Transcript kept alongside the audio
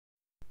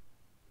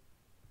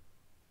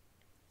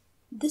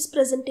This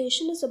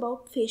presentation is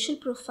about facial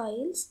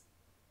profiles,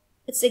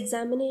 its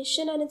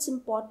examination and its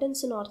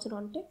importance in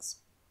orthodontics.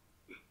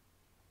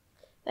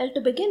 Well,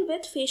 to begin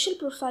with, facial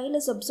profile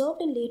is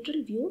observed in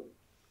lateral view.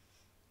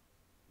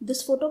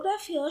 This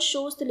photograph here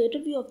shows the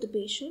lateral view of the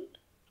patient.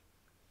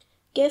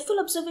 Careful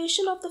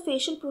observation of the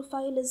facial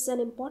profile is an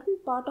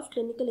important part of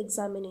clinical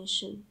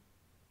examination.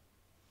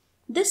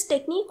 This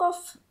technique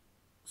of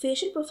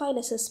facial profile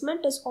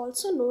assessment is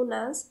also known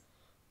as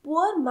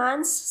poor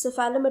man's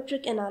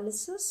cephalometric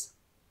analysis,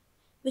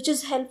 which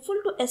is helpful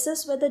to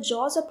assess whether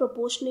jaws are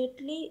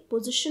proportionately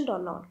positioned or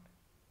not.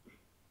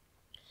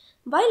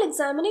 While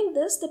examining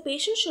this, the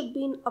patient should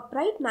be in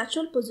upright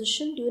natural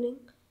position during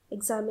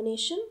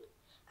examination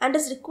and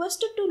is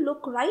requested to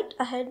look right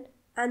ahead,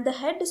 and the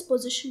head is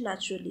positioned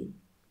naturally.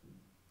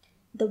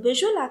 The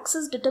visual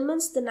axis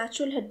determines the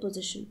natural head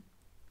position.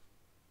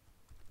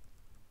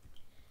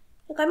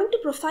 Now, coming to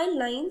profile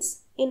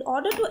lines, in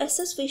order to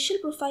assess facial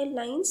profile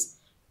lines,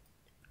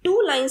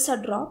 two lines are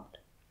dropped.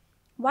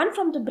 One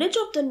from the bridge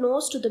of the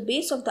nose to the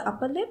base of the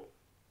upper lip,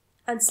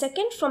 and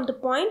second from the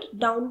point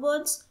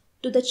downwards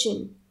to the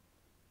chin.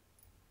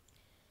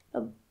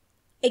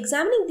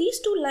 Examining these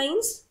two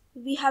lines,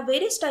 we have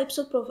various types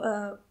of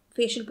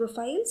facial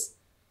profiles.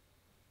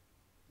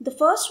 The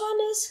first one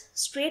is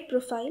straight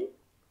profile.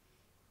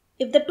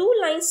 If the two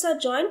lines are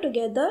joined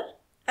together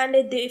and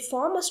if they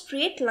form a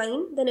straight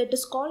line, then it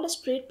is called a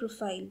straight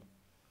profile.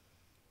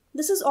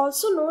 This is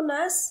also known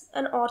as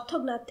an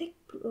orthognathic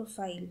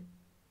profile.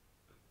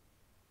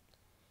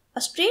 A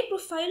straight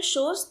profile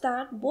shows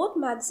that both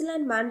maxilla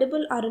and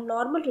mandible are in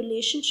normal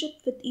relationship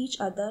with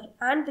each other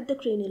and with the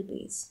cranial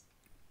base.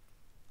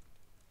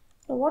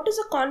 Now, what is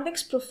a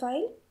convex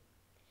profile?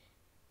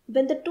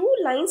 When the two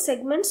line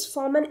segments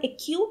form an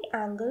acute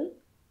angle,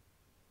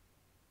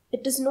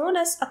 it is known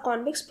as a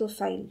convex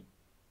profile.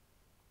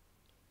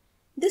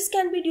 This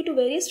can be due to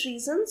various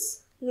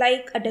reasons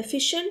like a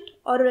deficient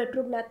or a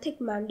retrognathic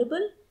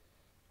mandible.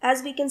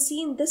 As we can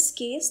see in this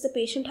case, the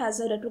patient has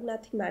a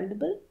retrognathic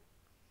mandible.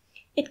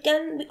 It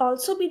can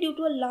also be due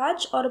to a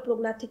large or a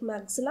prognathic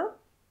maxilla.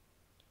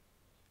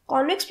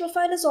 Convex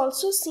profile is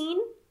also seen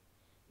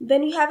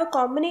when you have a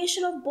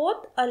combination of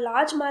both a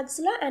large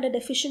maxilla and a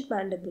deficient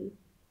mandible.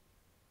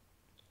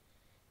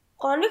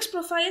 Convex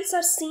profiles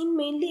are seen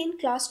mainly in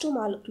class 2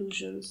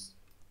 malocclusions.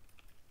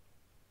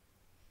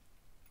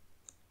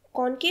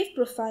 Concave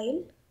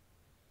profile.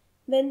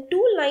 When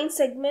two line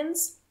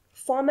segments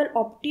form an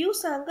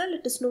obtuse angle,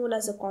 it is known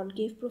as a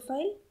concave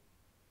profile.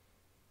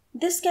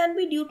 This can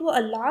be due to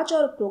a large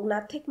or a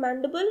prognathic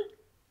mandible,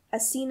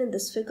 as seen in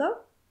this figure,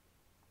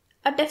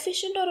 a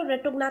deficient or a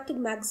retrognathic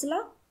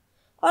maxilla,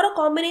 or a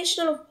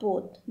combination of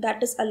both,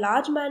 that is a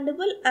large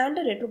mandible and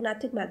a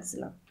retrognathic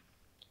maxilla.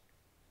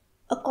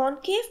 A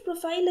concave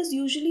profile is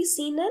usually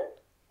seen in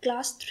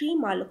class 3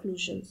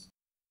 malocclusions.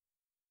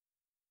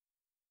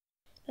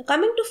 Now,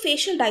 coming to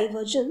facial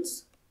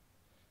divergence.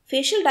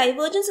 Facial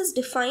divergence is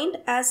defined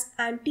as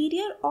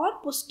anterior or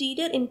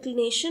posterior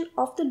inclination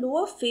of the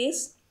lower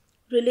face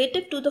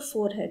relative to the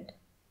forehead.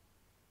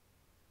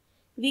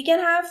 We can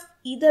have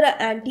either an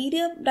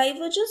anterior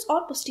divergence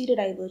or posterior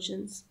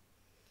divergence.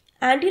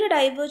 Anterior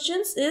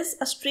divergence is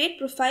a straight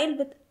profile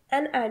with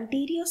an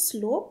anterior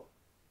slope,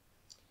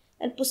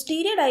 and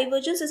posterior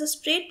divergence is a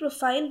straight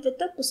profile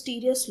with a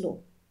posterior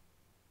slope.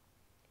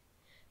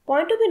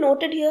 Point to be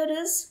noted here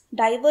is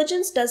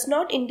divergence does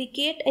not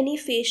indicate any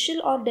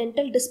facial or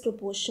dental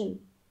disproportion,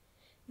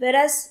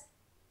 whereas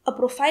a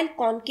profile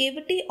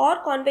concavity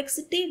or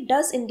convexity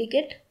does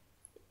indicate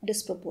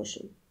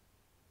disproportion.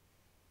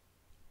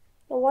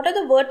 Now, what are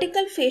the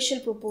vertical facial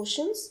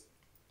proportions?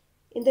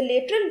 In the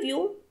lateral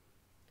view,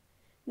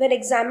 when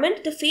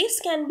examined, the face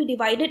can be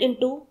divided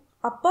into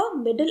upper,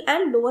 middle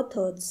and lower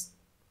thirds.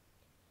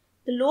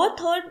 The lower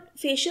third,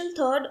 facial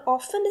third,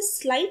 often is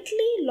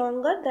slightly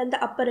longer than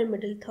the upper and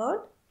middle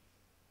third.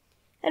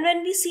 And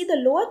when we see the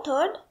lower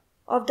third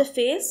of the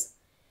face,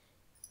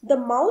 the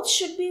mouth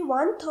should be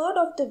 1/3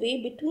 of the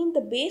way between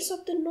the base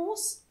of the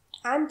nose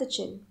and the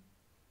chin.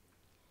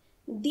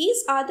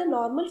 These are the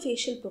normal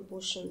facial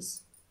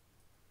proportions.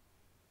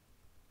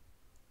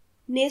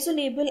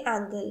 Nasolabial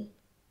angle.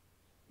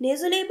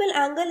 Nasolabial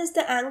angle is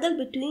the angle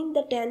between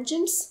the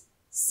tangents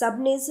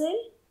subnasal,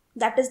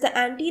 that is the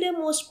anterior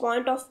most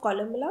point of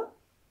columella,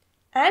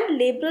 and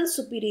labral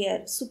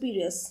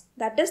superiors,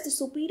 that is the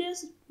superior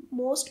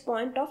most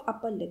point of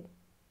upper lip.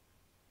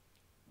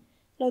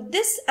 Now,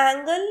 this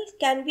angle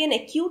can be an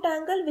acute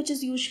angle which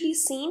is usually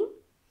seen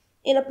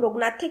in a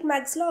prognathic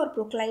maxilla or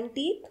procline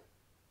teeth,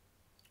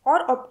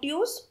 or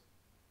obtuse,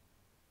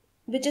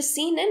 which is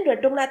seen in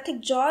retrognathic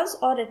jaws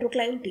or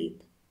retrocline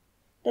teeth.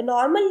 The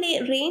normal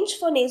range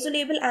for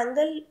nasolabial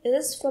angle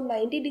is from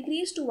 90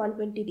 degrees to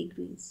 120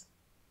 degrees.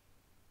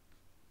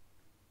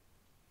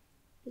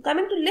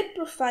 Coming to lip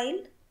profile,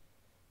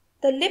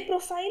 the lip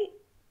profile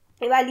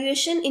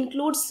evaluation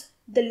includes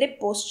the lip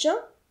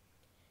posture,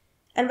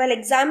 and while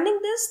examining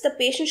this, the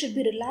patient should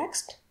be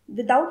relaxed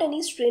without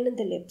any strain in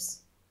the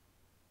lips.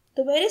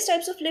 The various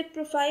types of lip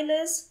profile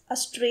is a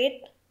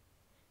straight,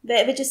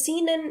 which is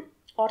seen in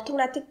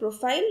orthognathic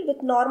profile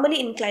with normally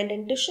inclined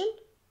dentition.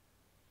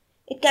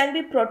 It can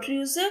be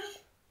protrusive,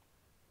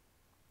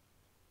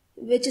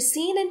 which is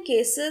seen in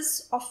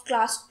cases of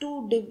class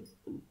 2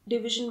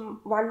 division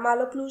 1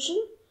 malocclusion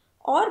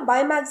or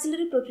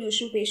bimaxillary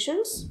protrusion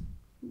patients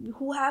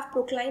who have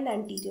proclined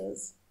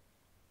anteriors.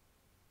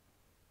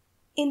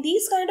 In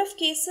these kind of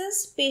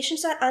cases,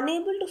 patients are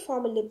unable to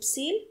form a lip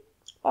seal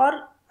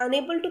or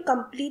unable to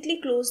completely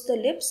close the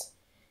lips.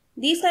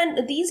 These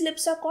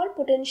lips are called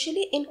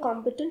potentially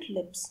incompetent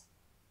lips.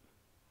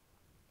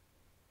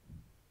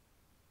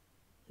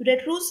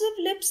 Retrusive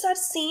lips are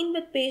seen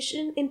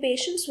in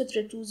patients with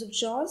retrusive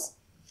jaws,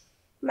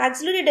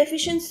 maxillary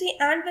deficiency,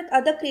 and with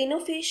other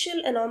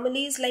craniofacial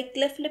anomalies like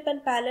cleft lip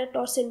and palate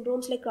or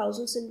syndromes like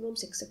Clausen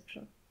syndromes,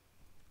 etc.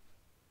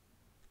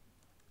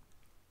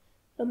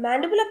 The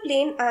mandibular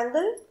plane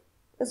angle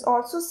is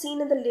also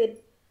seen in the lid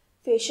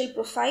facial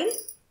profile.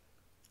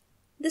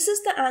 This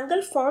is the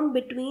angle formed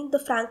between the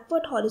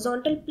Frankfurt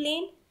horizontal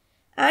plane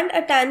and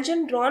a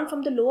tangent drawn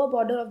from the lower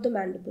border of the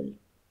mandible.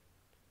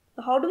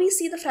 Now, how do we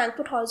see the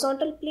Frankfurt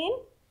horizontal plane?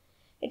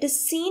 It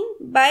is seen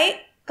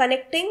by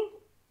connecting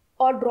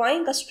or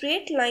drawing a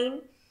straight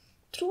line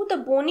through the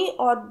bony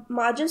or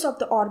margins of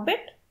the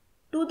orbit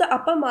to the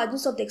upper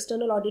margins of the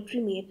external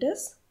auditory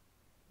meatus.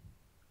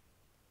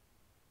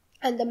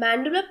 And the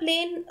mandibular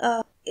plane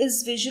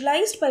is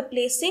visualized by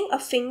placing a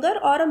finger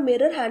or a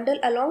mirror handle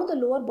along the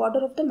lower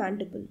border of the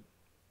mandible.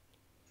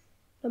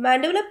 The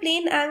mandibular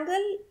plane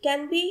angle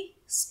can be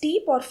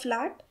steep or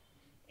flat.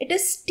 It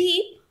is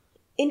steep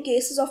in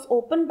cases of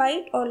open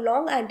bite or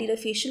long anterior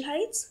facial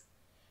heights,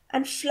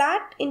 and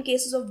flat in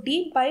cases of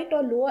deep bite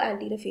or lower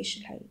anterior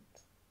facial height.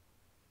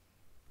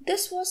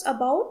 This was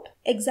about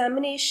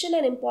examination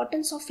and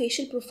importance of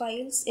facial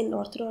profiles in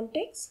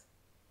orthodontics.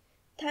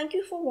 Thank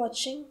you for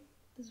watching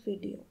this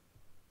video.